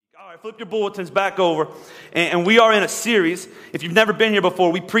right, flip your bulletins back over. And we are in a series. If you've never been here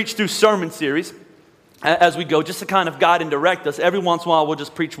before, we preach through sermon series as we go, just to kind of guide and direct us. Every once in a while, we'll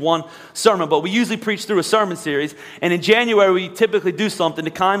just preach one sermon, but we usually preach through a sermon series. And in January, we typically do something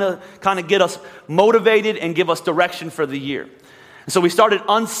to kind of get us motivated and give us direction for the year. And so we started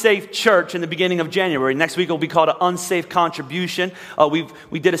Unsafe Church in the beginning of January. Next week will be called an Unsafe Contribution.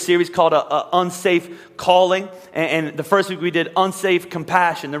 We did a series called a Unsafe Calling. And the first week we did Unsafe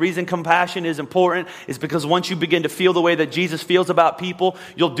Compassion. The reason compassion is important is because once you begin to feel the way that Jesus feels about people,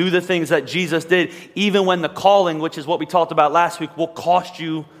 you'll do the things that Jesus did, even when the calling, which is what we talked about last week, will cost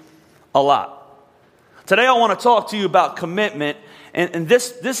you a lot. Today I want to talk to you about commitment. And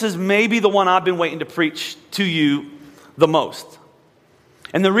this is maybe the one I've been waiting to preach to you the most.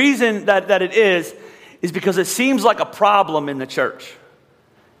 And the reason that it is because it seems like a problem in the church.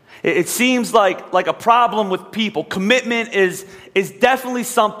 It seems like a problem with people. Commitment is definitely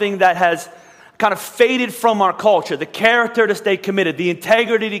something that has kind of faded from our culture. The character to stay committed, the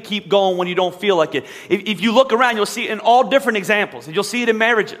integrity to keep going when you don't feel like it. If you look around, you'll see it in all different examples. And you'll see it in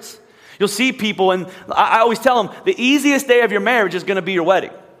marriages. You'll see people, and I always tell them, the easiest day of your marriage is going to be your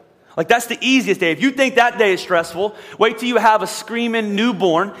wedding. Like, that's the easiest day. If you think that day is stressful, wait till you have a screaming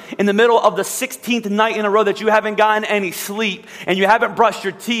newborn in the middle of the 16th night in a row that you haven't gotten any sleep, and you haven't brushed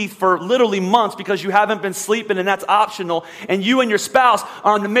your teeth for literally months because you haven't been sleeping, and that's optional, and you and your spouse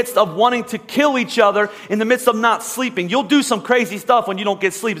are in the midst of wanting to kill each other in the midst of not sleeping. You'll do some crazy stuff when you don't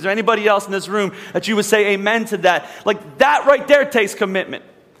get sleep. Is there anybody else in this room that you would say amen to that? Like, that right there takes commitment.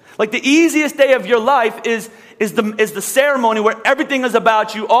 Like, the easiest day of your life is the ceremony where everything is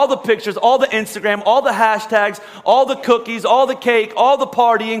about you, all the pictures, all the Instagram, all the hashtags, all the cookies, all the cake, all the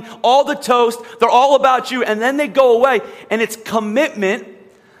partying, all the toast. They're all about you, and then they go away, and it's commitment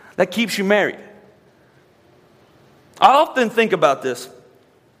that keeps you married. I often think about this.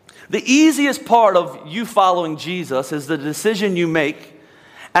 The easiest part of you following Jesus is the decision you make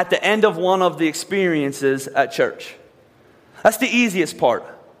at the end of one of the experiences at church. That's the easiest part.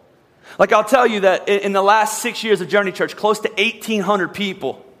 Like, I'll tell you that in the last 6 years of Journey Church, close to 1,800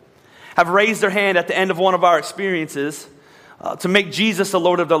 people have raised their hand at the end of one of our experiences to make Jesus the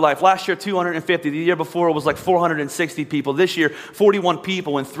Lord of their life. Last year, 250. The year before, it was like 460 people. This year, 41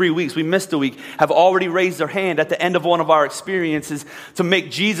 people in 3 weeks. We missed a week. Have already raised their hand at the end of one of our experiences to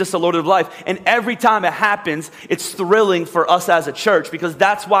make Jesus the Lord of life. And every time it happens, it's thrilling for us as a church, because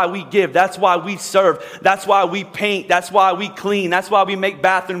that's why we give. That's why we serve. That's why we paint. That's why we clean. That's why we make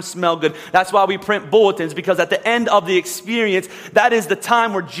bathrooms smell good. That's why we print bulletins, because at the end of the experience, that is the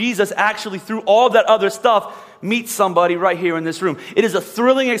time where Jesus actually, through all that other stuff, meet somebody right here in this room. It is a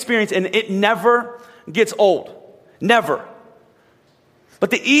thrilling experience, and it never gets old. Never. But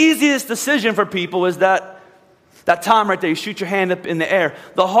the easiest decision for people is that time right there. You shoot your hand up in the air.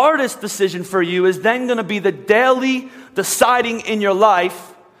 The hardest decision for you is then going to be the daily deciding in your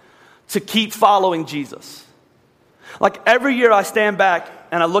life to keep following Jesus. Like, every year I stand back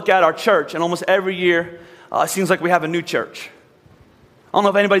and I look at our church, and almost every year it seems like we have a new church. I don't know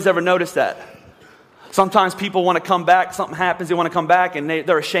if anybody's ever noticed that. Sometimes people want to come back, something happens, they want to come back, and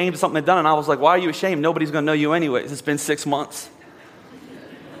they're ashamed of something they've done. And I was like, why are you ashamed? Nobody's going to know you anyways. It's been 6 months.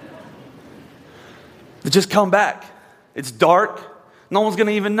 Just come back. It's dark. No one's going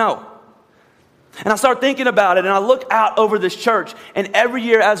to even know. And I start thinking about it, and I look out over this church, and every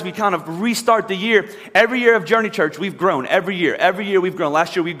year as we kind of restart the year, every year of Journey Church, we've grown. Every year we've grown.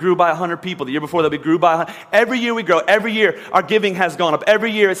 Last year we grew by 100 people. The year before that we grew by 100. Every year we grow. Every year our giving has gone up.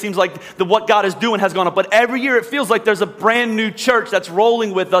 Every year it seems like what God is doing has gone up. But every year it feels like there's a brand new church that's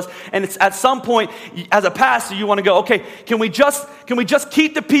rolling with us. And it's at some point, as a pastor, you want to go, okay, can we just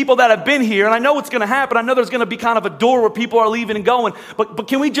keep the people that have been here? And I know what's going to happen. I know there's going to be kind of a door where people are leaving and going. But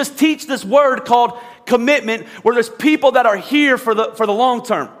can we just teach this word called commitment, where there's people that are here for the long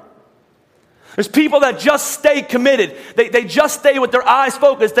term? There's people that just stay committed. They just stay with their eyes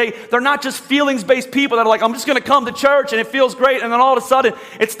focused. They're not just feelings-based people that are like, I'm just going to come to church and it feels great, and then all of a sudden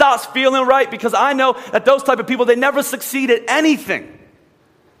it stops feeling right, because I know that those type of people, they never succeed at anything.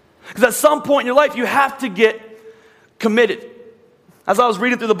 Because at some point in your life, you have to get committed. As I was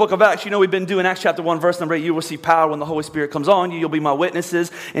reading through the book of Acts, we've been doing Acts chapter 1, verse number 8. You will see power when the Holy Spirit comes on you. You'll be my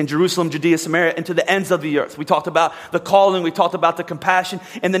witnesses in Jerusalem, Judea, Samaria, and to the ends of the earth. We talked about the calling. We talked about the compassion.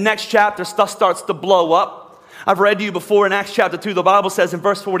 In the next chapter, stuff starts to blow up. I've read to you before in Acts chapter 2, the Bible says in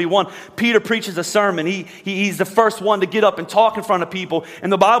verse 41, Peter preaches a sermon. He's the first one to get up and talk in front of people.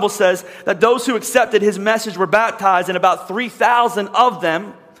 And the Bible says that those who accepted his message were baptized, and about 3,000 of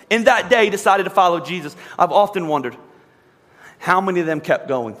them in that day decided to follow Jesus. I've often wondered, how many of them kept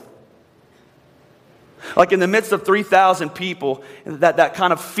going? Like in the midst of 3,000 people, that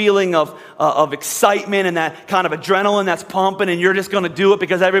kind of feeling of excitement and that kind of adrenaline that's pumping, and you're just going to do it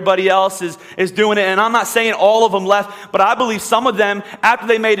because everybody else is doing it. And I'm not saying all of them left, but I believe some of them, after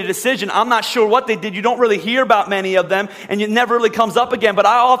they made a decision, I'm not sure what they did. You don't really hear about many of them, and it never really comes up again. But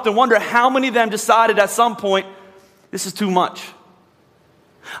I often wonder how many of them decided at some point, this is too much.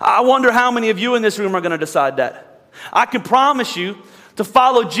 I wonder how many of you in this room are going to decide that. I can promise you, to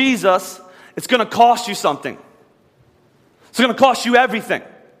follow Jesus, it's going to cost you something. It's going to cost you everything.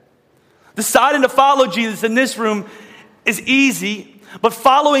 Deciding to follow Jesus in this room is easy, but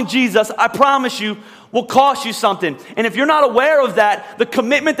following Jesus, I promise you, will cost you something. And if you're not aware of that, the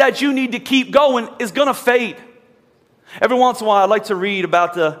commitment that you need to keep going is going to fade. Every once in a while, I like to read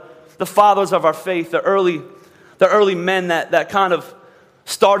about the fathers of our faith, the early men that kind of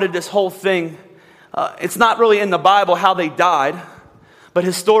started this whole thing. It's not really in the Bible how they died, but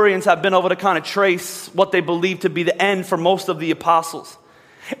historians have been able to kind of trace what they believe to be the end for most of the apostles.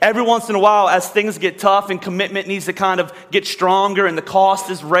 Every once in a while, as things get tough and commitment needs to kind of get stronger and the cost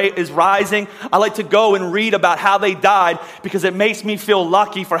is rising, I like to go and read about how they died because it makes me feel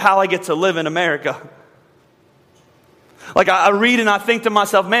lucky for how I get to live in America. Like I read and I think to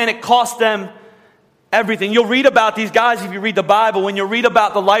myself, man, it cost them everything. You'll read about these guys if you read the Bible, when you read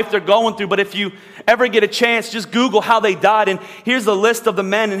about the life they're going through. But if you ever get a chance, just Google how they died. And here's the list of the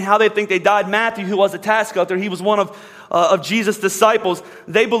men and how they think they died. Matthew, who was a tax collector, he was one of Jesus' disciples.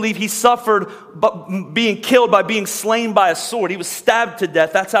 They believe he suffered being killed by being slain by a sword. He was stabbed to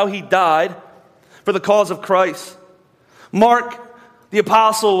death. That's how he died for the cause of Christ. Mark, the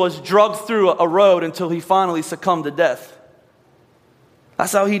apostle, was drugged through a road until he finally succumbed to death.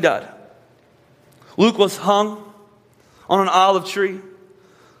 That's how he died. Luke was hung on an olive tree.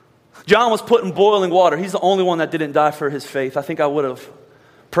 John was put in boiling water. He's the only one that didn't die for his faith. I think I would have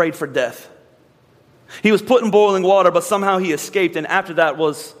prayed for death. He was put in boiling water, but somehow he escaped, and after that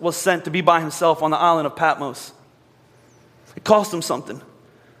was sent to be by himself on the island of Patmos. It cost him something.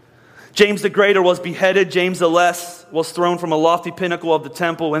 James the Greater was beheaded. James the Less was thrown from a lofty pinnacle of the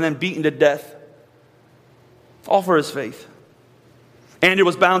temple and then beaten to death. All for his faith. Andrew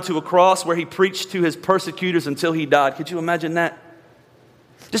was bound to a cross where he preached to his persecutors until he died. Could you imagine that?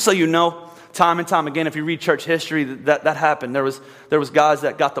 Just so you know, time and time again, if you read church history, that happened. There was guys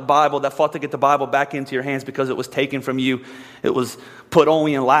that got the Bible, that fought to get the Bible back into your hands because it was taken from you. It was put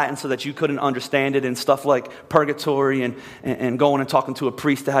only in Latin so that you couldn't understand it, and stuff like purgatory and going and talking to a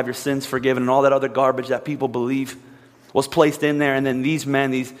priest to have your sins forgiven and all that other garbage that people believe was placed in there. And then these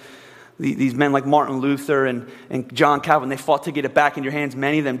men like Martin Luther and John Calvin, they fought to get it back in your hands.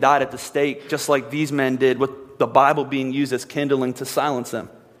 Many of them died at the stake, just like these men did, with the Bible being used as kindling to silence them.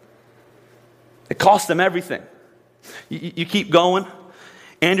 It cost them everything. You keep going.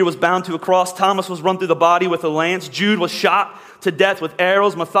 Andrew was bound to a cross. Thomas was run through the body with a lance. Jude was shot to death with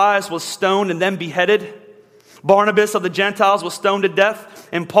arrows. Matthias was stoned and then beheaded. Barnabas of the Gentiles was stoned to death.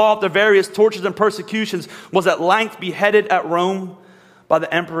 And Paul, after various tortures and persecutions, was at length beheaded at Rome by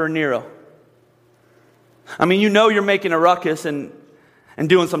the Emperor Nero. I mean, you know you're making a ruckus and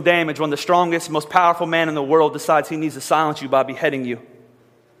doing some damage when the strongest, most powerful man in the world decides he needs to silence you by beheading you.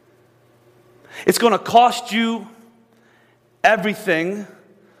 It's going to cost you everything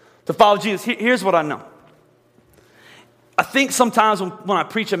to follow Jesus. Here's what I know. I think sometimes when I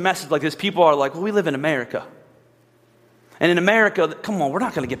preach a message like this, people are like, well, we live in America. And in America, come on, we're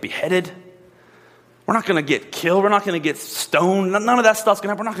not going to get beheaded. We're not going to get killed. We're not going to get stoned. None of that stuff's going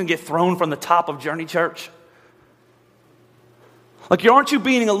to happen. We're not going to get thrown from the top of Journey Church. Like, aren't you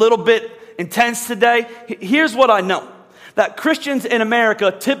being a little bit intense today? Here's what I know. That Christians in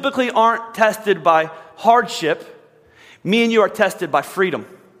America typically aren't tested by hardship. Me and you are tested by freedom.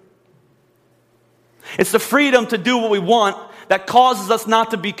 It's the freedom to do what we want that causes us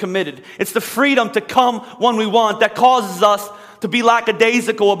not to be committed. It's the freedom to come when we want that causes us to be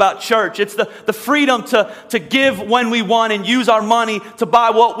lackadaisical about church. It's the freedom to give when we want and use our money to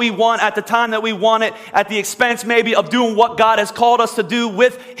buy what we want at the time that we want it, at the expense maybe of doing what God has called us to do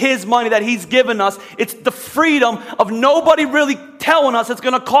with His money that He's given us. It's the freedom of nobody really telling us it's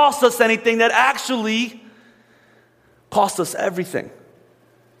going to cost us anything that actually costs us everything.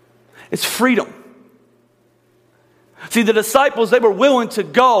 It's freedom. See, the disciples, they were willing to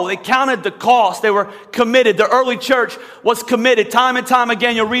go. They counted the cost. They were committed. The early church was committed. Time and time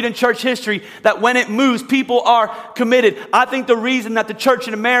again, you'll read in church history that when it moves, people are committed. I think the reason that the church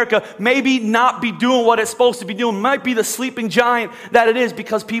in America maybe not be doing what it's supposed to be doing might be the sleeping giant that it is,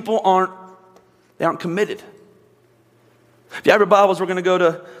 because people aren't committed. If you have your Bibles, we're going to go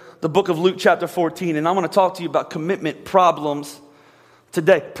to the book of Luke chapter 14, and I'm going to talk to you about commitment problems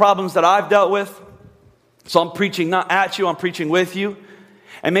today. Problems that I've dealt with, So I'm preaching not at you, I'm preaching with you.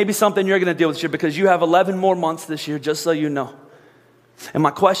 And maybe something you're going to deal with this year because you have 11 more months this year, just so you know. And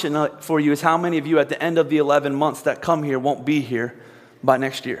my question for you is, how many of you at the end of the 11 months that come here won't be here by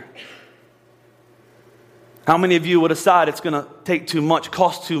next year? How many of you will decide it's going to take too much,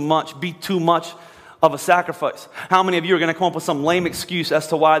 cost too much, be too much of a sacrifice? How many of you are going to come up with some lame excuse as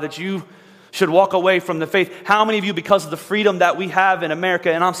to why that you should walk away from the faith? How many of you, because of the freedom that we have in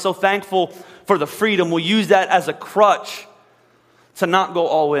America, and I'm so thankful for the freedom, will use that as a crutch to not go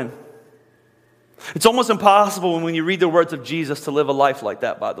all in? It's almost impossible when you read the words of Jesus to live a life like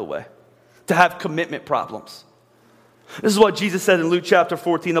that, by the way, to have commitment problems. This is what Jesus said in Luke chapter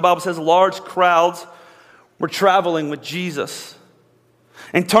 14. The Bible says large crowds were traveling with Jesus.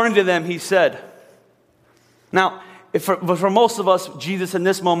 And turning to them, he said, now, for most of us, Jesus in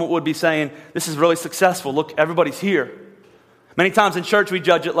this moment would be saying, this is really successful. Look, everybody's here. Many times in church we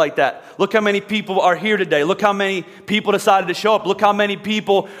judge it like that. Look how many people are here today. Look how many people decided to show up. Look how many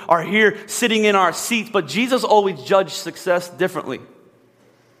people are here sitting in our seats. But Jesus always judged success differently.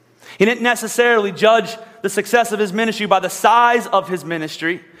 He didn't necessarily judge the success of his ministry by the size of his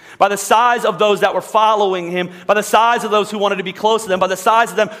ministry, by the size of those that were following him, by the size of those who wanted to be close to them, by the size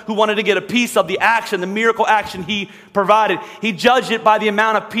of them who wanted to get a piece of the action, the miracle action he provided. He judged it by the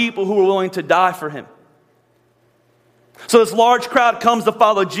amount of people who were willing to die for him. So this large crowd comes to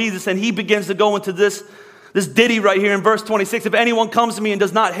follow Jesus, and he begins to go into this ditty right here in verse 26. If anyone comes to me and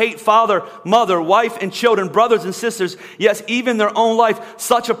does not hate father, mother, wife, and children, brothers and sisters, yes, even their own life,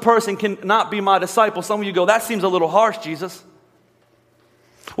 such a person cannot be my disciple. Some of you go, that seems a little harsh, Jesus.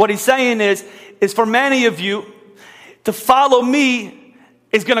 What he's saying is for many of you, to follow me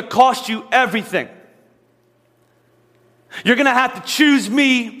is going to cost you everything. You're going to have to choose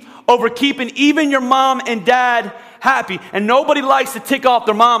me over keeping even your mom and dad happy. And nobody likes to tick off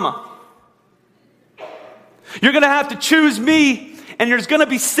their mama. You're going to have to choose me, and there's going to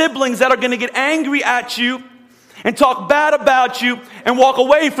be siblings that are going to get angry at you and talk bad about you and walk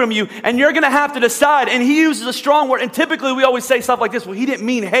away from you. And you're going to have to decide. And he uses a strong word. And typically we always say stuff like this. Well, he didn't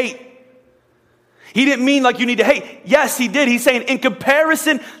mean hate. He didn't mean like you need to hate. Yes, he did. He's saying in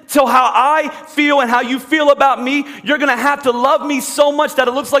comparison to how I feel and how you feel about me, you're going to have to love me so much that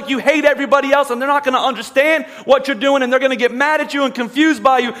it looks like you hate everybody else, and they're not going to understand what you're doing, and they're going to get mad at you and confused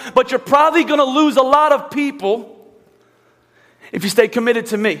by you. But you're probably going to lose a lot of people if you stay committed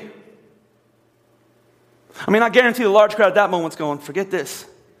to me. I mean, I guarantee the large crowd at that moment's going, forget this.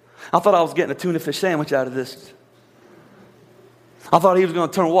 I thought I was getting a tuna fish sandwich out of this. I thought he was going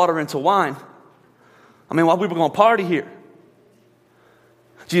to turn water into wine. I mean, while we were going to party here.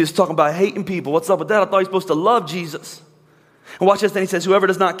 Jesus talking about hating people. What's up with that? I thought he was supposed to love Jesus. And watch this. Then he says, whoever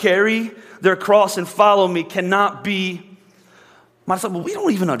does not carry their cross and follow me cannot be my disciple. Well, we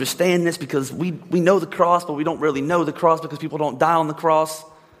don't even understand this because we know the cross, but we don't really know the cross because people don't die on the cross.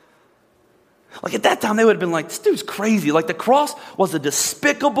 Like at that time, they would have been like, this dude's crazy. Like the cross was a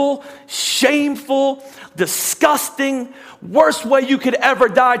despicable, shameful, disgusting, worst way you could ever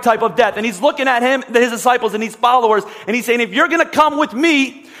die type of death. And he's looking at him, his disciples and his followers, and he's saying, if you're going to come with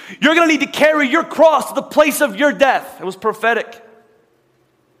me, you're going to need to carry your cross to the place of your death. It was prophetic.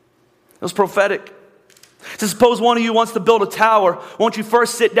 It was prophetic. So suppose one of you wants to build a tower. Won't you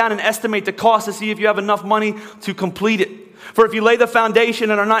first sit down and estimate the cost to see if you have enough money to complete it? For if you lay the foundation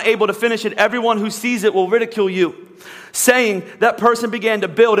and are not able to finish it, everyone who sees it will ridicule you, saying that person began to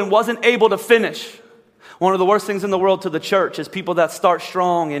build and wasn't able to finish. One of the worst things in the world to the church is people that start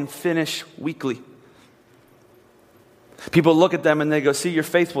strong and finish weakly. People look at them and they go, see, your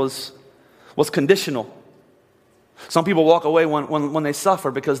faith was conditional. Some people walk away when they suffer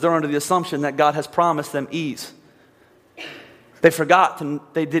because they're under the assumption that God has promised them ease. They forgot, and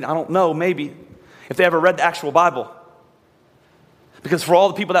they did, I don't know, maybe, if they ever read the actual Bible. Because for all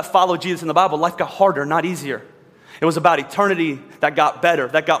the people that followed Jesus in the Bible, life got harder, not easier. It was about eternity that got better,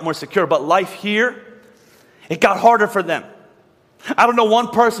 that got more secure. But life here, it got harder for them. I don't know one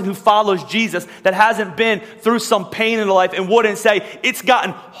person who follows Jesus that hasn't been through some pain in their life and wouldn't say, it's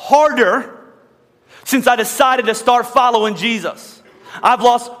gotten harder since I decided to start following Jesus. I've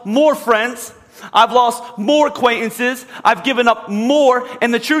lost more friends. I've lost more acquaintances. I've given up more.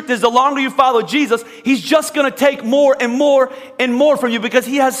 And the truth is, the longer you follow Jesus, he's just going to take more and more and more from you because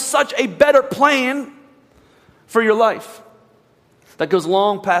he has such a better plan for your life that goes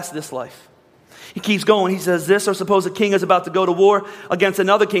long past this life. He keeps going. He says this, or suppose a king is about to go to war against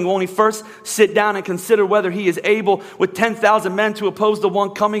another king. Won't he first sit down and consider whether he is able with 10,000 men to oppose the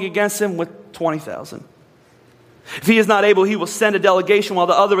one coming against him with 20,000? If he is not able, he will send a delegation while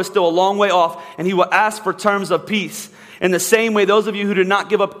the other is still a long way off, and he will ask for terms of peace. In the same way, those of you who do not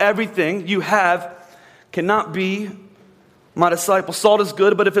give up everything you have cannot be my disciple. Salt is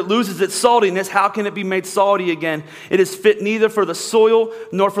good, but if it loses its saltiness, how can it be made salty again? It is fit neither for the soil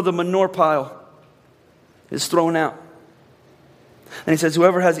nor for the manure pile. It is thrown out. And he says,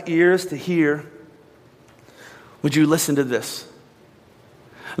 whoever has ears to hear, would you listen to this?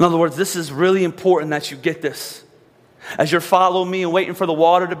 In other words, this is really important that you get this. As you're following me and waiting for the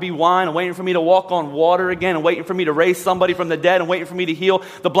water to be wine and waiting for me to walk on water again and waiting for me to raise somebody from the dead and waiting for me to heal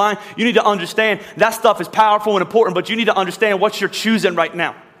the blind, you need to understand that stuff is powerful and important, but you need to understand what you're choosing right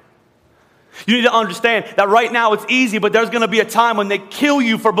now. You need to understand that right now it's easy, but there's going to be a time when they kill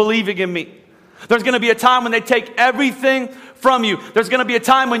you for believing in me. There's going to be a time when they take everything from you. There's going to be a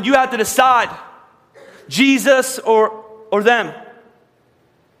time when you have to decide Jesus or them.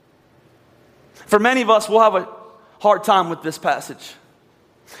 For many of us, we'll have a hard time with this passage.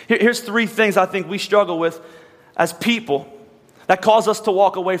 Here's 3 things I think we struggle with as people that cause us to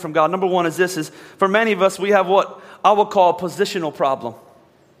walk away from God. Number 1 is this, is for many of us, we have what I would call a positional problem.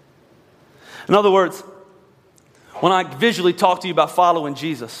 In other words, when I visually talk to you about following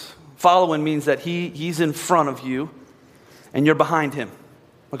Jesus, following means that he's in front of you and you're behind him.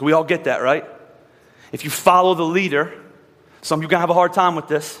 Like we all get that, right? If you follow the leader, some of you are going to have a hard time with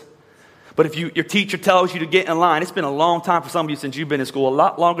this. But if your teacher tells you to get in line, it's been a long time for some of you since you've been in school, a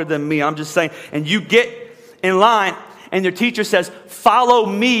lot longer than me, I'm just saying, and you get in line and your teacher says, follow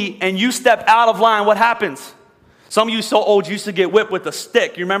me, and you step out of line, what happens? Some of you so old you used to get whipped with a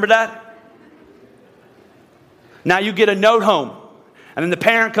stick. You remember that? Now you get a note home. And then the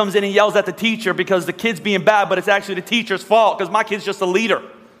parent comes in and yells at the teacher because the kid's being bad, but it's actually the teacher's fault because my kid's just a leader.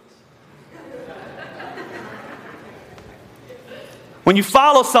 When you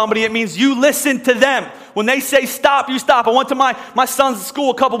follow somebody, it means you listen to them. When they say stop, you stop. I went to my son's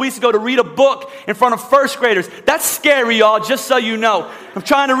school a couple weeks ago to read a book in front of first graders. That's scary, y'all, just so you know. I'm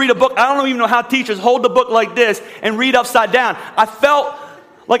trying to read a book. I don't even know how teachers hold the book like this and read upside down. I felt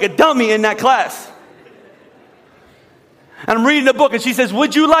like a dummy in that class. And I'm reading the book, and she says,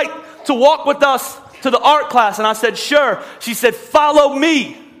 would you like to walk with us to the art class? And I said, sure. She said, follow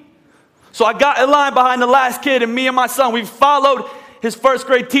me. So I got in line behind the last kid, and me and my son, we followed his first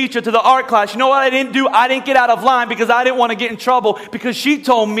grade teacher to the art class. You know what I didn't do? I didn't get out of line because I didn't want to get in trouble because she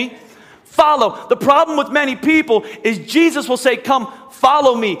told me, follow. The problem with many people is Jesus will say, come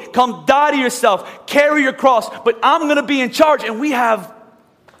follow me. Come die to yourself. Carry your cross. But I'm going to be in charge. And we have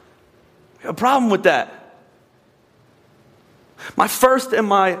a problem with that. My first and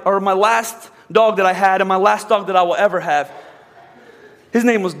my last dog that I had and my last dog that I will ever have, his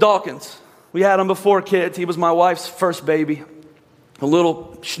name was Dawkins. We had him before kids. He was my wife's first baby. A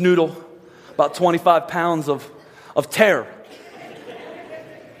little schnoodle, about 25 pounds of terror.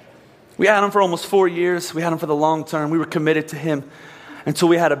 We had him for almost 4 years. We had him for the long term. We were committed to him until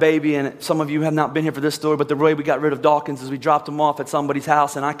we had a baby. And some of you have not been here for this story, but the way we got rid of Dawkins is we dropped him off at somebody's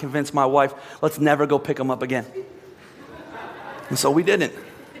house, and I convinced my wife, let's never go pick him up again. And so we didn't.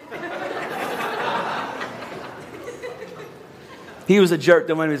 He was a jerk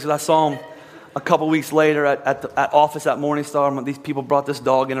to me because I saw him a couple weeks later at office at Morningstar. These people brought this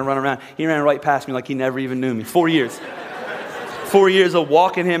dog in and run around. He ran right past me like he never even knew me. 4 years. 4 years of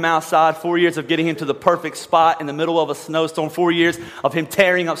walking him outside. 4 years of getting him to the perfect spot in the middle of a snowstorm. 4 years of him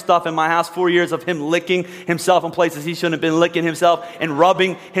tearing up stuff in my house. 4 years of him licking himself in places he shouldn't have been licking himself and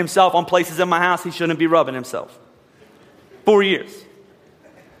rubbing himself on places in my house he shouldn't be rubbing himself. 4 years.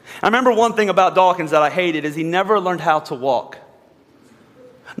 I remember one thing about Dawkins that I hated is he never learned how to walk.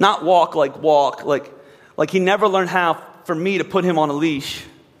 Not walk, like he never learned how for me to put him on a leash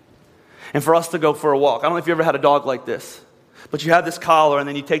and for us to go for a walk. I don't know if you ever had a dog like this, but you have this collar and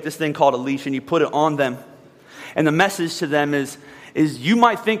then you take this thing called a leash and you put it on them. And the message to them is you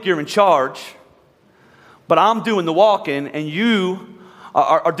might think you're in charge, but I'm doing the walking and you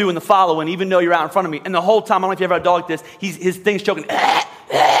are doing the following even though you're out in front of me. And the whole time, I don't know if you ever had a dog like this, his thing's choking.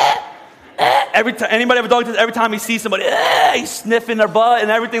 Every time, anybody have a dog like this? Every time he sees somebody, he's sniffing their butt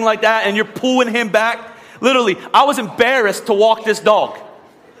and everything like that, and you're pulling him back. Literally, I was embarrassed to walk this dog.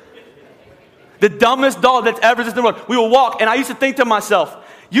 The dumbest dog that's ever existed in the world. We would walk, and I used to think to myself,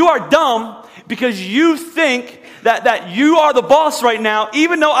 you are dumb because you think that you are the boss right now,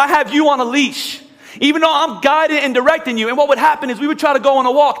 even though I have you on a leash. Even though I'm guiding and directing you. And what would happen is we would try to go on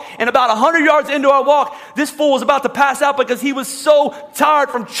a walk. And about 100 yards into our walk, this fool was about to pass out because he was so tired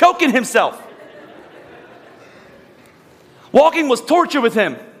from choking himself. Walking was torture with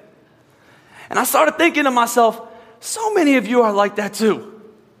him. And I started thinking to myself, so many of you are like that too.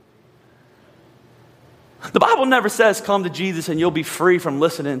 The Bible never says come to Jesus and you'll be free from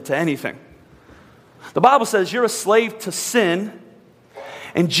listening to anything. The Bible says you're a slave to sin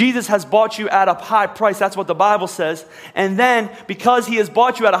And Jesus has bought you at a high price. That's what the Bible says. And then, because he has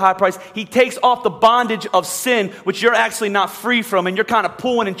bought you at a high price, he takes off the bondage of sin, which you're actually not free from. And you're kind of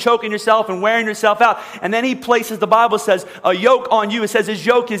pulling and choking yourself and wearing yourself out. And then he places, the Bible says, a yoke on you. It says his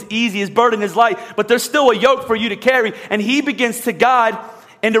yoke is easy, his burden is light. But there's still a yoke for you to carry. And he begins to guide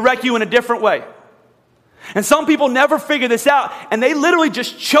and direct you in a different way. And some people never figure this out, and they literally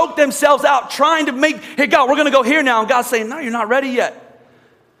just choke themselves out trying to make, hey, God, we're going to go here now. And God's saying, no, you're not ready yet.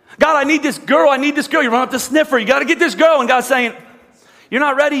 God, I need this girl. I need this girl. You run up the sniffer. You got to get this girl. And God's saying, you're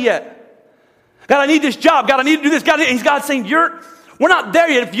not ready yet. God, I need this job. God, I need to do this. God, and God's saying, we're not there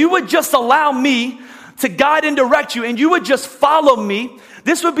yet. If you would just allow me to guide and direct you, and you would just follow me,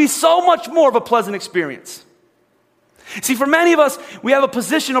 this would be so much more of a pleasant experience. See, for many of us, we have a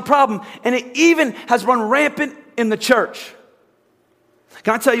positional problem, and it even has run rampant in the church.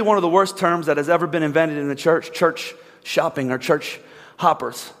 Can I tell you one of the worst terms that has ever been invented in the church? Church shopping or church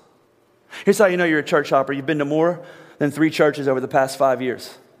hoppers. Here's how you know you're a church hopper. You've been to more than 3 churches over the past 5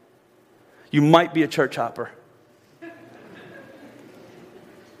 years. You might be a church hopper.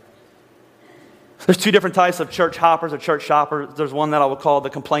 There's 2 different types of church hoppers or church shoppers. There's one that I would call the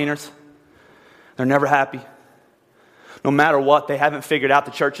complainers. They're never happy. No matter what, they haven't figured out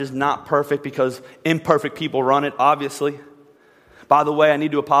the church is not perfect because imperfect people run it, obviously. By the way, I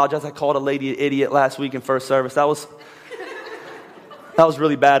need to apologize. I called a lady an idiot last week in first service. That was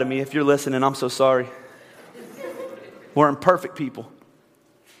really bad of me. If you're listening, I'm so sorry. We're imperfect people.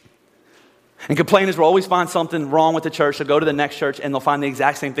 And complainers will always find something wrong with the church. They'll go to the next church and they'll find the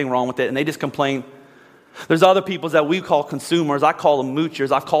exact same thing wrong with it, and they just complain. There's other people that we call consumers. I call them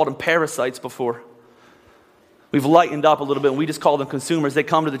moochers. I've called them parasites before. We've lightened up a little bit, and we just call them consumers. They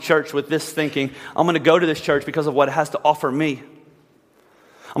come to the church with this thinking, I'm going to go to this church because of what it has to offer me.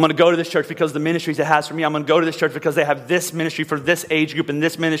 I'm going to go to this church because of the ministries it has for me. I'm going to go to this church because they have this ministry for this age group and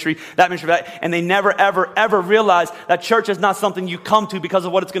this ministry, that ministry, that. And they never, ever, ever realize that church is not something you come to because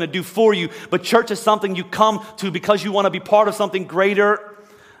of what it's going to do for you, but church is something you come to because you want to be part of something greater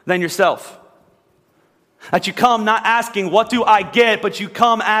than yourself. That you come not asking, what do I get, but you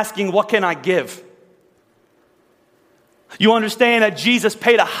come asking, what can I give? You understand that Jesus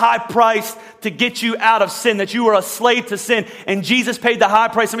paid a high price to get you out of sin, that you were a slave to sin, and Jesus paid the high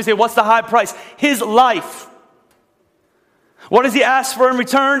price. Let me say, what's the high price? His life. What does he ask for in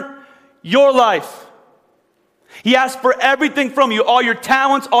return? Your life. He asked for everything from you, all your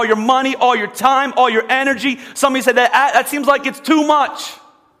talents, all your money, all your time, all your energy. Somebody said that seems like it's too much.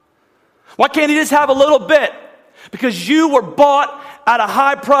 Why can't he just have a little bit? Because you were bought at a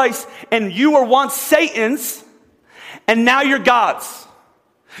high price, and you were once Satan's, and now you're God's.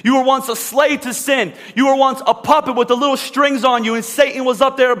 You were once a slave to sin. You were once a puppet with the little strings on you, and Satan was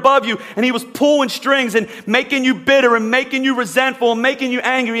up there above you, and he was pulling strings and making you bitter and making you resentful and making you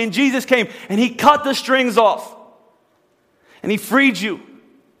angry. And Jesus came and he cut the strings off, and he freed you,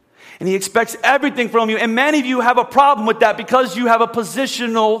 and he expects everything from you. And many of you have a problem with that because you have a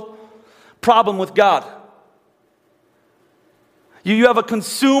positional problem with God. You have a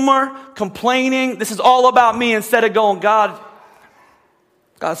consumer complaining, this is all about me, instead of going, God,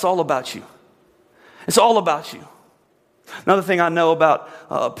 it's all about you. It's all about you. Another thing I know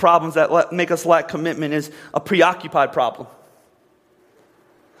about problems that make us lack commitment is a preoccupied problem.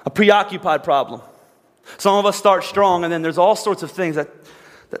 A preoccupied problem. Some of us start strong, and then there's all sorts of things that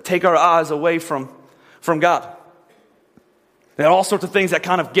take our eyes away from God. There are all sorts of things that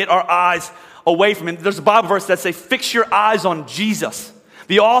kind of get our eyes away from him. There's a Bible verse that says, fix your eyes on Jesus,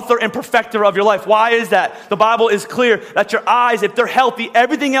 the author and perfecter of your life. Why is that? The Bible is clear that your eyes, if they're healthy,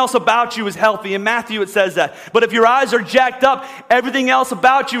 everything else about you is healthy. In Matthew it says that. But if your eyes are jacked up, everything else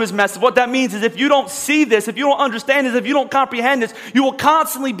about you is messed up. What that means is if you don't see this, if you don't understand this, if you don't comprehend this, you will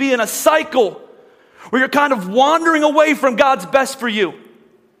constantly be in a cycle where you're kind of wandering away from God's best for you.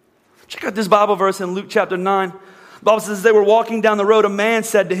 Check out this Bible verse in Luke chapter 9. The Bible says, as they were walking down the road, a man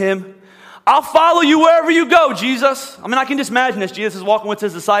said to him, I'll follow you wherever you go, Jesus. I mean, I can just imagine this. Jesus is walking with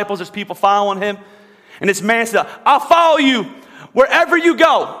his disciples. There's people following him. And this man said, I'll follow you wherever you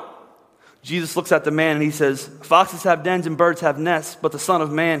go. Jesus looks at the man and he says, foxes have dens and birds have nests, but the Son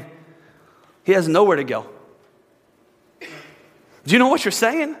of Man, he has nowhere to go. Do you know what you're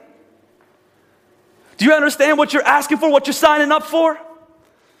saying? Do you understand what you're asking for, what you're signing up for?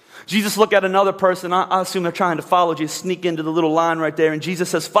 Jesus looked at another person. I assume they're trying to follow Jesus, sneak into the little line right there. And Jesus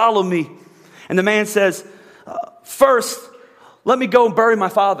says, follow me. And the man says, first, let me go and bury my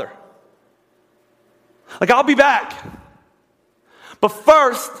father. Like, I'll be back. But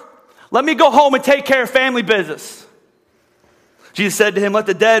first, let me go home and take care of family business. Jesus said to him, let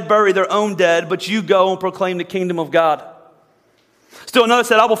the dead bury their own dead, but you go and proclaim the kingdom of God. Still another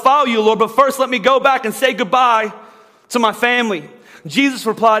said, I will follow you, Lord, but first let me go back and say goodbye to my family. Jesus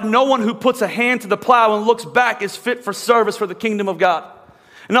replied, no one who puts a hand to the plow and looks back is fit for service for the kingdom of God.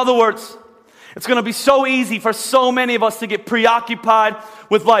 In other words, it's going to be so easy for so many of us to get preoccupied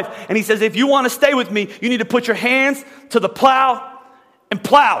with life. And he says, if you want to stay with me, you need to put your hands to the plow and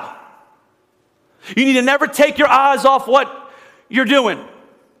plow. You need to never take your eyes off what you're doing.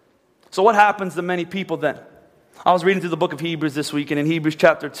 So what happens to many people then? I was reading through the book of Hebrews this week, and in Hebrews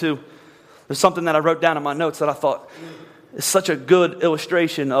chapter 2, there's something that I wrote down in my notes that I thought is such a good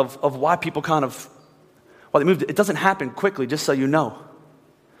illustration of why people why they moved. It doesn't happen quickly, just so you know.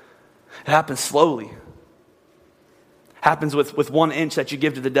 It happens slowly. It happens with 1 inch that you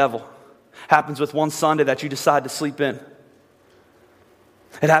give to the devil. It happens with one Sunday that you decide to sleep in.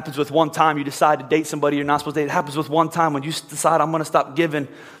 It happens with one time you decide to date somebody you're not supposed to date. It happens with one time when you decide I'm going to stop giving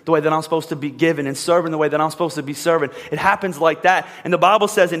the way that I'm supposed to be giving and serving the way that I'm supposed to be serving. It happens like that. And the Bible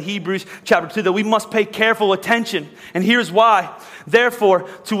says in Hebrews chapter 2 that we must pay careful attention. And here's why. Therefore,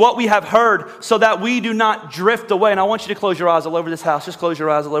 to what we have heard, so that we do not drift away. And I want you to close your eyes all over this house. Just close your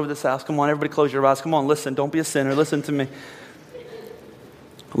eyes all over this house. Come on, everybody close your eyes. Come on, listen. Don't be a sinner. Listen to me.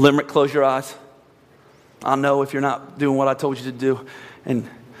 Limerick, close your eyes. I'll know if you're not doing what I told you to do. And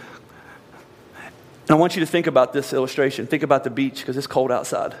I want you to think about this illustration. Think about the beach because it's cold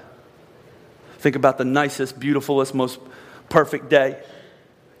outside. Think about the nicest, beautifulest, most perfect day.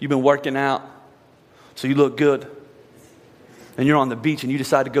 You've been working out, so you look good. And you're on the beach and you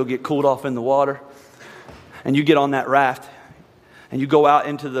decide to go get cooled off in the water. And you get on that raft and you go out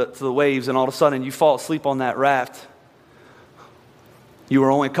into the waves, and all of a sudden you fall asleep on that raft. You were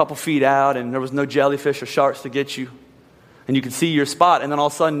only a couple feet out and there was no jellyfish or sharks to get you. And you can see your spot, and then all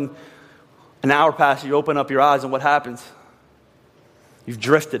of a sudden, an hour passes, you open up your eyes, and what happens? You've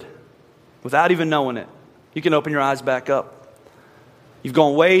drifted without even knowing it. You can open your eyes back up. You've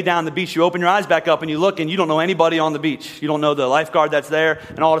gone way down the beach. You open your eyes back up, and you look, and you don't know anybody on the beach. You don't know the lifeguard that's there,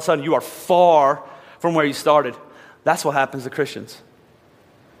 and all of a sudden, you are far from where you started. That's what happens to Christians.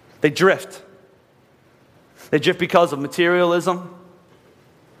 They drift. They drift because of materialism.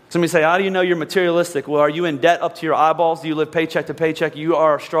 Somebody say, how do you know you're materialistic? Well, are you in debt up to your eyeballs? Do you live paycheck to paycheck? You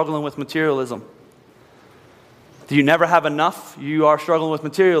are struggling with materialism. Do you never have enough? You are struggling with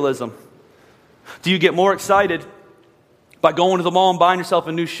materialism. Do you get more excited by going to the mall and buying yourself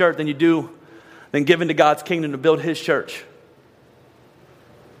a new shirt than giving to God's kingdom to build His church?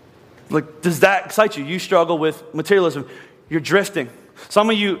 Like, does that excite you? You struggle with materialism. You're drifting. Some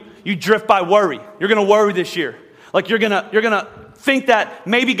of you drift by worry. You're going to worry this year. Like you're gonna think that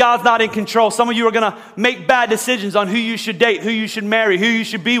maybe God's not in control. Some of you are going to make bad decisions on who you should date, who you should marry, who you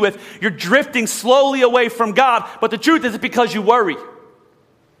should be with. You're drifting slowly away from God, but the truth is it's because you worry.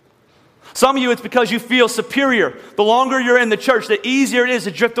 Some of you, it's because you feel superior. The longer you're in the church, the easier it is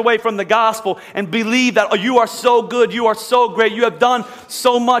to drift away from the gospel and believe that, oh, you are so good, you are so great, you have done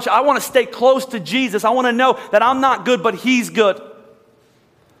so much. I want to stay close to Jesus. I want to know that I'm not good, but He's good.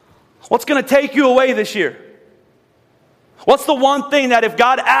 What's going to take you away this year? What's the one thing that if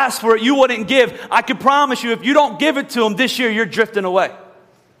God asked for it, you wouldn't give? I can promise you, if you don't give it to Him this year, you're drifting away.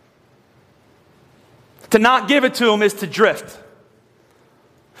 To not give it to Him is to drift.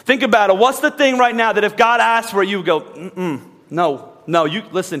 Think about it. What's the thing right now that if God asked for it, you would go, no. You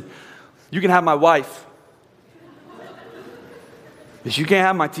listen, you can have my wife. But you can't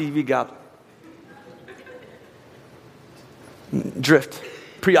have my TV, God. Drift.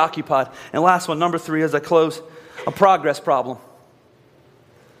 Preoccupied. And last one, number 3 as I close. A progress problem.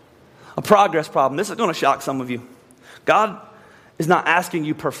 A progress problem. This is going to shock some of you. God is not asking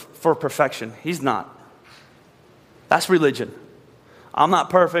you for perfection. He's not. That's religion. I'm not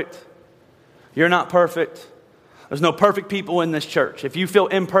perfect. You're not perfect. There's no perfect people in this church. If you feel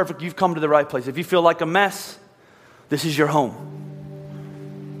imperfect, you've come to the right place. If you feel like a mess, this is your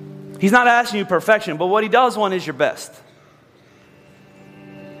home. He's not asking you perfection, but what He does want is your best.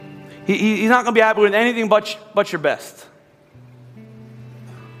 He's not going to be happy with anything but your best.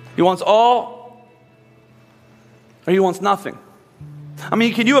 He wants all, or He wants nothing. I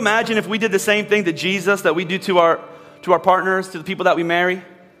mean, can you imagine if we did the same thing to Jesus that we do to our partners, to the people that we marry?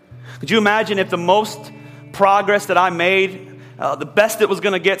 Could you imagine if the most progress that I made, the best it was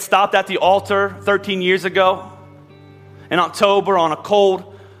going to get, stopped at the altar 13 years ago in October on a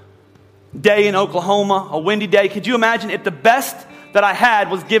cold day in Oklahoma, a windy day? Could you imagine if the best that I had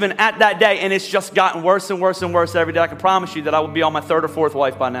was given at that day, and it's just gotten worse and worse and worse every day? I can promise you that I would be on my 3rd or 4th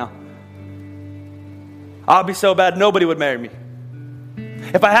wife by now. I'd be so bad nobody would marry me.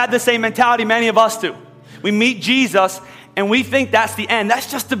 If I had the same mentality many of us do, we meet Jesus and we think that's the end.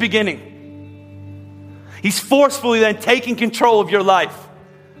 That's just the beginning. He's forcefully then taking control of your life.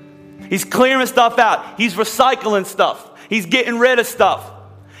 He's clearing stuff out. He's recycling stuff. He's getting rid of stuff.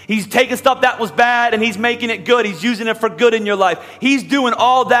 He's taking stuff that was bad and he's making it good. He's using it for good in your life. He's doing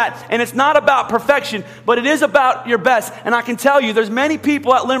all that. And it's not about perfection, but it is about your best. And I can tell you, there's many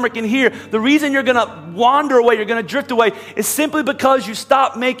people at Limerick in here, the reason you're going to wander away, you're going to drift away, is simply because you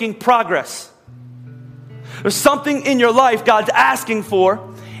stop making progress. There's something in your life God's asking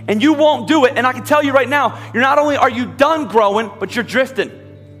for, and you won't do it. And I can tell you right now, you're not only are you done growing, but you're drifting.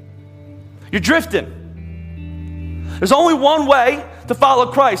 You're drifting. There's only one way to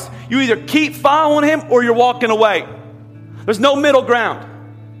follow Christ. You either keep following him or you're walking away. There's no middle ground.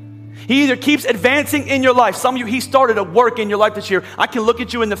 He either keeps advancing in your life. Some of you, he started a work in your life this year. I can look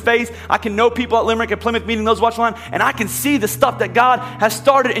at you in the face. I can know people at Limerick and Plymouth meeting, those watching online, and I can see the stuff that God has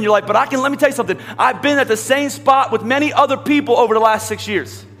started in your life. But let me tell you something. I've been at the same spot with many other people over the last 6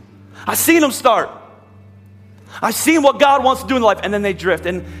 years. I've seen them start. I've seen what God wants to do in life, and then they drift.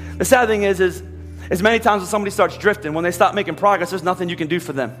 And the sad thing is as many times when somebody starts drifting, when they stop making progress, there's nothing you can do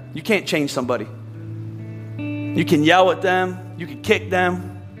for them. You can't change somebody. You can yell at them. You can kick them.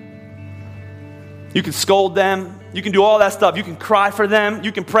 You can scold them. You can do all that stuff. You can cry for them.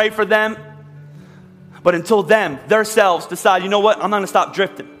 You can pray for them. But until them, themselves decide, you know what? I'm not going to stop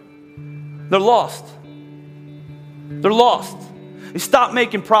drifting. They're lost. They're lost. They stop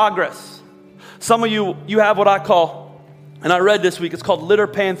making progress. Some of you have what I call, and I read this week, it's called litter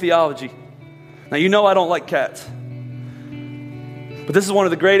pan theology. Now, you know I don't like cats. But this is one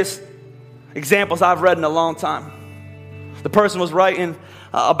of the greatest examples I've read in a long time. The person was writing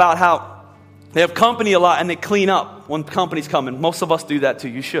about how they have company a lot and they clean up when company's coming. Most of us do that too.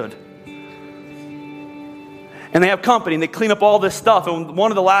 You should. And they have company and they clean up all this stuff. And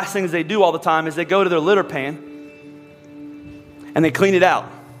one of the last things they do all the time is they go to their litter pan and they clean it out,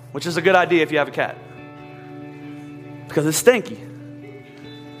 which is a good idea if you have a cat, because it's stinky.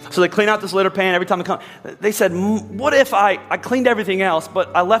 So they clean out this litter pan every time they come. They said, what if I cleaned everything else,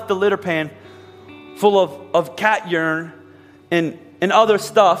 but I left the litter pan full of cat urine and other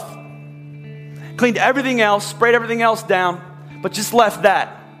stuff, cleaned everything else, sprayed everything else down, but just left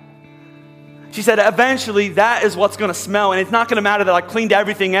that. She said, eventually that is what's going to smell, and it's not going to matter that I cleaned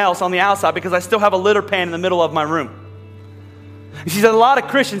everything else on the outside because I still have a litter pan in the middle of my room. And she said, a lot of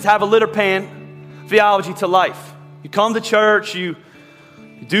Christians have a litter pan theology to life. You come to church, you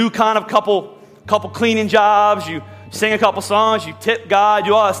do kind of couple cleaning jobs, you sing a couple songs, you tip God,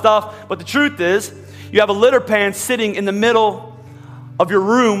 do all that stuff. But the truth is, you have a litter pan sitting in the middle of your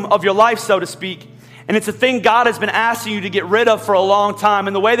room, of your life, so to speak. And it's a thing God has been asking you to get rid of for a long time.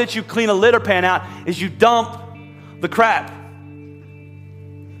 And the way that you clean a litter pan out is you dump the crap.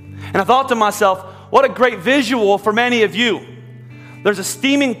 And I thought to myself, what a great visual for many of you. There's a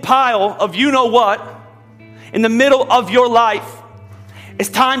steaming pile of you know what in the middle of your life. It's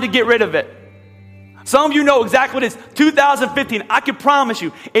time to get rid of it. Some of you know exactly what it is. 2015, I can promise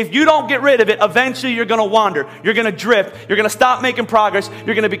you, if you don't get rid of it, eventually you're going to wander. You're going to drift. You're going to stop making progress.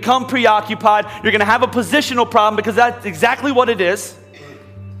 You're going to become preoccupied. You're going to have a positional problem because that's exactly what it is.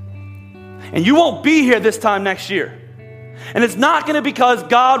 And you won't be here this time next year. And it's not going to be because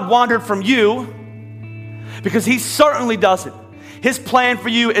God wandered from you, because he certainly doesn't. His plan for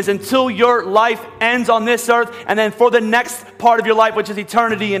you is until your life ends on this earth and then for the next part of your life, which is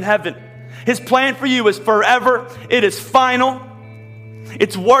eternity in heaven. His plan for you is forever. It is final.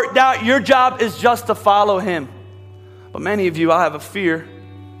 It's worked out. Your job is just to follow him. But many of you, I have a fear,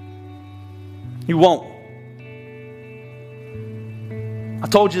 you won't. I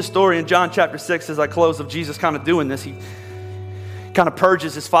told you the story in John chapter 6 as I close of Jesus kind of doing this. He kind of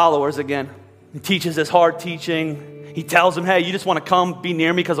purges his followers again. He teaches this hard teaching. He tells them, hey, you just want to come be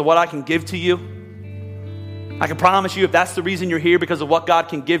near me because of what I can give to you? I can promise you if that's the reason you're here, because of what God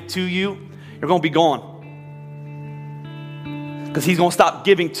can give to you, you're going to be gone. Because he's going to stop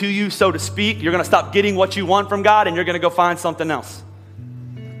giving to you, so to speak. You're going to stop getting what you want from God and you're going to go find something else.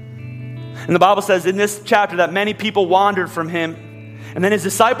 And the Bible says in this chapter that many people wandered from him. And then his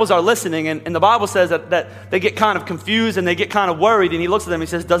disciples are listening. And the Bible says that they get kind of confused and they get kind of worried. And he looks at them and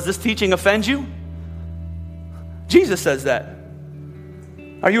he says, does this teaching offend you? Jesus says that.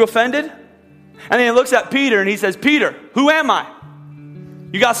 Are you offended? And then he looks at Peter and he says, Peter, who am I?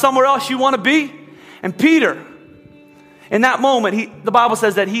 You got somewhere else you want to be? And Peter, in that moment, the Bible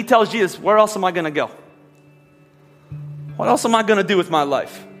says that he tells Jesus, where else am I going to go? What else am I going to do with my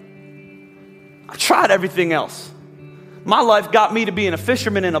life? I've tried everything else. My life got me to being a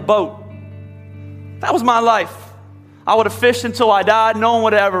fisherman in a boat. That was my life. I would have fished until I died. No one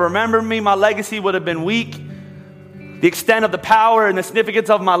would have ever remembered me. My legacy would have been weak. The extent of the power and the significance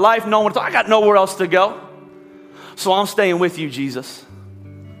of my life, no one thought, I got nowhere else to go. so I'm staying with you, Jesus.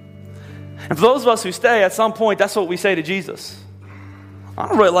 And for those of us who stay, at some point, that's what we say to Jesus. I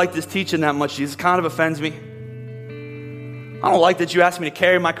don't really like this teaching that much, Jesus. It kind of offends me. I don't like that you ask me to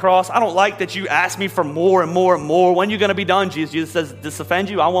carry my cross. I don't like that you ask me for more and more and more. When are you going to be done, Jesus? Jesus says, does this offend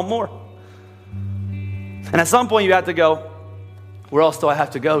you? I want more. And at some point you have to go, where else do I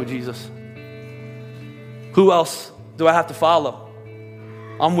have to go, Jesus? Who else do I have to follow?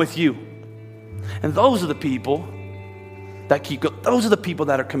 I'm with you. And those are the people that keep going. Those are the people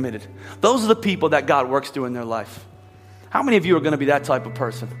that are committed. Those are the people that God works through in their life. How many of you are going to be that type of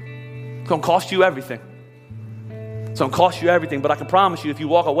person? It's going to cost you everything. It's going to cost you everything. But I can promise you, if you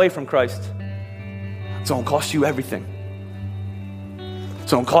walk away from Christ, it's going to cost you everything.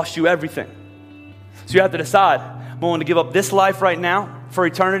 It's going to cost you everything. So you have to decide, am I willing to give up this life right now for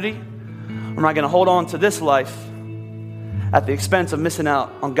eternity? Or am I going to hold on to this life at the expense of missing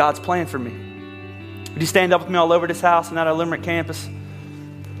out on God's plan for me? Would you stand up with me all over this house and at our Limerick campus?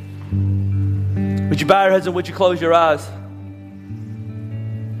 Would you bow your heads and would you close your eyes?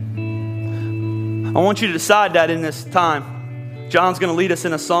 I want you to decide that in this time. John's going to lead us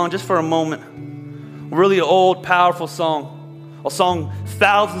in a song just for a moment. A really old, powerful song. A song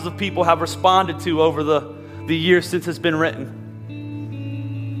thousands of people have responded to over the years since it's been written.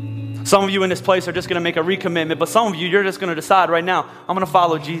 Some of you in this place are just going to make a recommitment, but some of you, you're just going to decide right now, I'm going to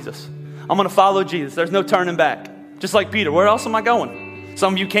follow Jesus. I'm going to follow Jesus. There's no turning back. Just like Peter, where else am I going?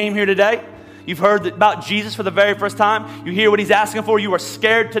 Some of you came here today. You've heard about Jesus for the very first time. You hear what he's asking for. You are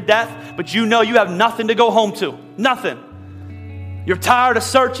scared to death, but you know you have nothing to go home to. Nothing. You're tired of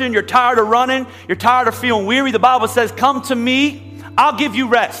searching. You're tired of running. You're tired of feeling weary. The Bible says, come to me. I'll give you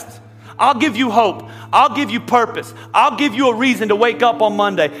rest. I'll give you hope. I'll give you purpose. I'll give you a reason to wake up on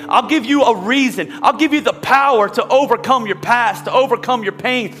Monday. I'll give you a reason. I'll give you the power to overcome your past, to overcome your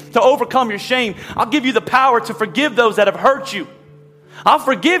pain, to overcome your shame. I'll give you the power to forgive those that have hurt you. I'll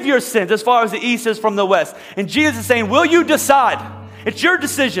forgive your sins as far as the east is from the west. And Jesus is saying, will you decide? It's your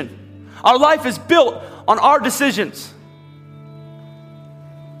decision. Our life is built on our decisions.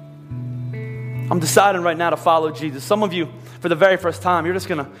 I'm deciding right now to follow Jesus. Some of you, for the very first time, you're just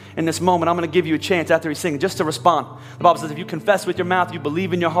going to, in this moment, I'm going to give you a chance after he's singing just to respond. The Bible says if you confess with your mouth, you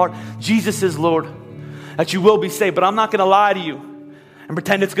believe in your heart, Jesus is Lord, that you will be saved. But I'm not going to lie to you and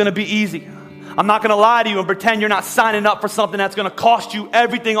pretend it's going to be easy. I'm not going to lie to you and pretend you're not signing up for something that's going to cost you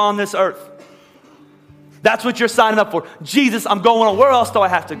everything on this earth. That's what you're signing up for. Jesus, I'm going on. Where else do I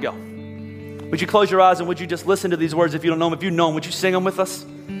have to go? Would you close your eyes and would you just listen to these words if you don't know them? If you know them, would you sing them with us?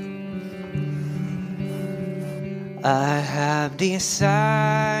 I have decided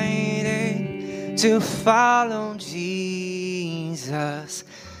to follow Jesus.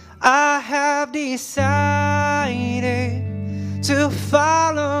 I have decided to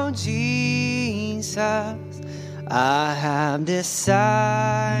follow Jesus. I have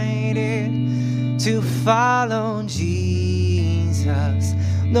decided to follow Jesus.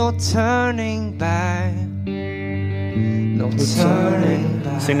 No turning back. No turning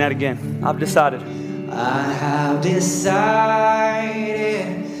back. Sing that again. I've decided. I have decided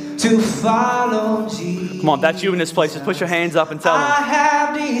to follow Jesus. Come on, that's you in this place. Just put your hands up and tell them. I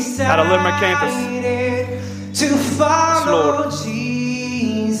have decided at a Limerick campus to follow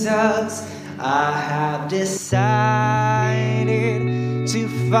Jesus. I have decided to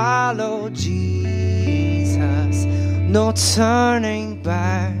follow Jesus. No turning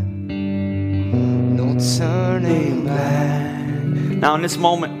back. No turning back. Now in this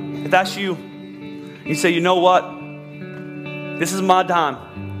moment, if that's you, you say, you know what? This is my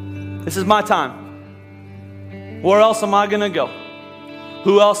time. This is my time. Where else am I going to go?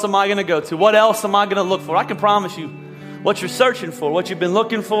 Who else am I going to go to? What else am I going to look for? I can promise you what you're searching for, what you've been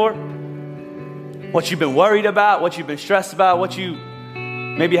looking for, what you've been worried about, what you've been stressed about, what you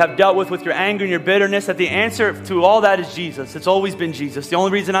maybe have dealt with your anger and your bitterness, that the answer to all that is Jesus. It's always been Jesus. The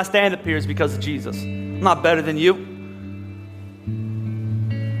only reason I stand up here is because of Jesus. I'm not better than you.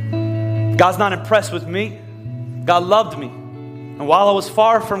 God's not impressed with me. God loved me. And while I was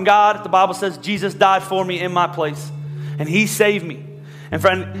far from God, the Bible says Jesus died for me in my place. And he saved me. And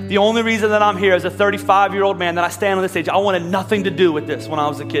friend, the only reason that I'm here as a 35-year-old man, that I stand on this stage, I wanted nothing to do with this when I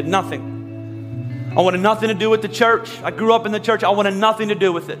was a kid. Nothing. I wanted nothing to do with the church. I grew up in the church. I wanted nothing to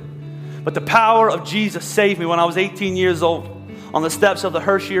do with it. But the power of Jesus saved me when I was 18 years old on the steps of the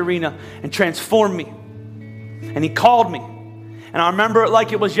Hershey Arena and transformed me. And he called me. And I remember it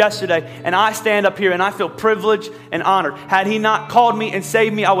like it was yesterday. And I stand up here and I feel privileged and honored. Had he not called me and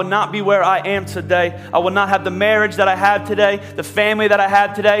saved me, I would not be where I am today. I would not have the marriage that I have today, the family that I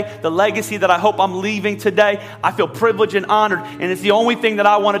have today, the legacy that I hope I'm leaving today. I feel privileged and honored. And it's the only thing that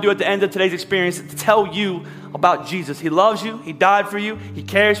I want to do at the end of today's experience is to tell you about Jesus. He loves you. He died for you. He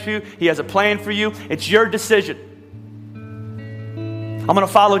cares for you. He has a plan for you. It's your decision. I'm going to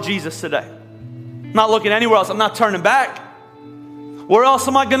follow Jesus today. I'm not looking anywhere else. I'm not turning back. Where else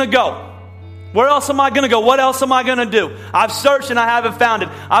am I going to go? Where else am I going to go? What else am I going to do? I've searched and I haven't found it.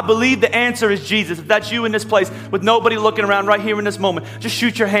 I believe the answer is Jesus. If that's you in this place with nobody looking around right here in this moment, just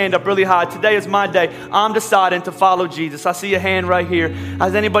shoot your hand up really high. Today is my day. I'm deciding to follow Jesus. I see a hand right here.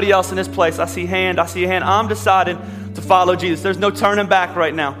 Has anybody else in this place? I see a hand. I see a hand. I'm deciding to follow Jesus. There's no turning back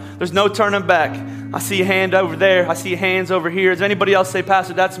right now. There's no turning back. I see a hand over there. I see hands over here. Does anybody else say,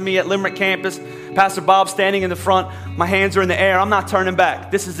 Pastor, that's me at Limerick campus? Pastor Bob standing in the front. My hands are in the air. I'm not turning back.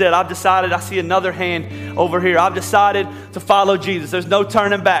 This is it. I've decided. I see another hand over here. I've decided to follow Jesus. There's no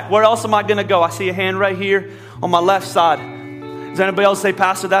turning back. Where else am I going to go? I see a hand right here on my left side. Does anybody else say,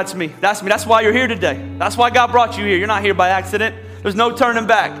 Pastor, that's me? That's me. That's why you're here today. That's why God brought you here. You're not here by accident. There's no turning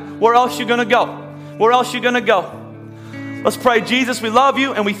back. Where else you going to go? Where else you going to go? Let's pray. Jesus, we love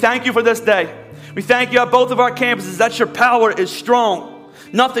you and we thank you for this day. We thank you at both of our campuses that your power is strong.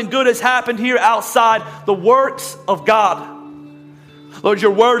 Nothing good has happened here outside the works of God. Lord,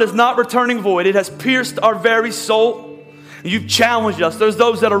 your word is not returning void. It has pierced our very soul. You've challenged us. There's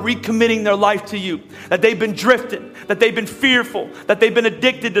those that are recommitting their life to you, that they've been drifting, that they've been fearful, that they've been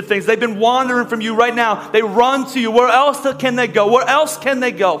addicted to things. They've been wandering from you right now. They run to you. Where else can they go? Where else can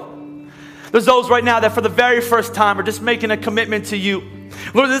they go? There's those right now that for the very first time are just making a commitment to you.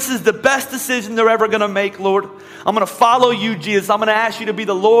 Lord, this is the best decision they're ever going to make, Lord. I'm going to follow you, Jesus. I'm going to ask you to be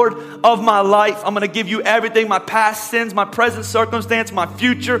the Lord of my life. I'm going to give you everything, my past sins, my present circumstance, my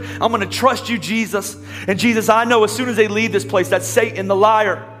future. I'm going to trust you, Jesus. And Jesus, I know as soon as they leave this place that Satan, the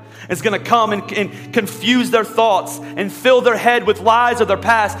liar, is going to come and confuse their thoughts and fill their head with lies of their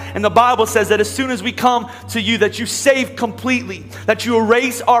past. And the Bible says that as soon as we come to you, that you save completely, that you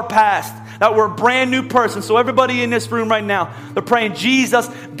erase our past, that we're a brand new person. So everybody in this room right now, they're praying, Jesus,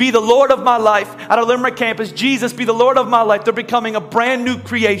 be the Lord of my life. At our Limerick campus, Jesus, be the Lord of my life. They're becoming a brand new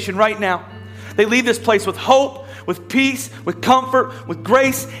creation right now. They leave this place with hope, with peace, with comfort, with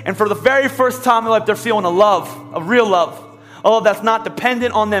grace. And for the very first time in their life, they're feeling a love, a real love. A love that's not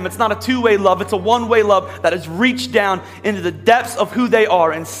dependent on them. It's not a two-way love. It's a one-way love that has reached down into the depths of who they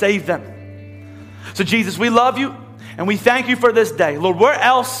are and saved them. So Jesus, we love you and we thank you for this day. Lord, where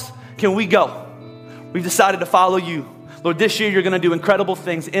else can we go? We've decided to follow you. Lord, this year you're going to do incredible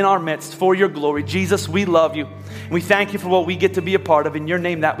things in our midst for your glory. Jesus, we love you. And we thank you for what we get to be a part of. In your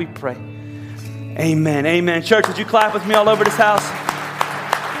name that we pray. Amen. Amen. Church, would you clap with me all over this house?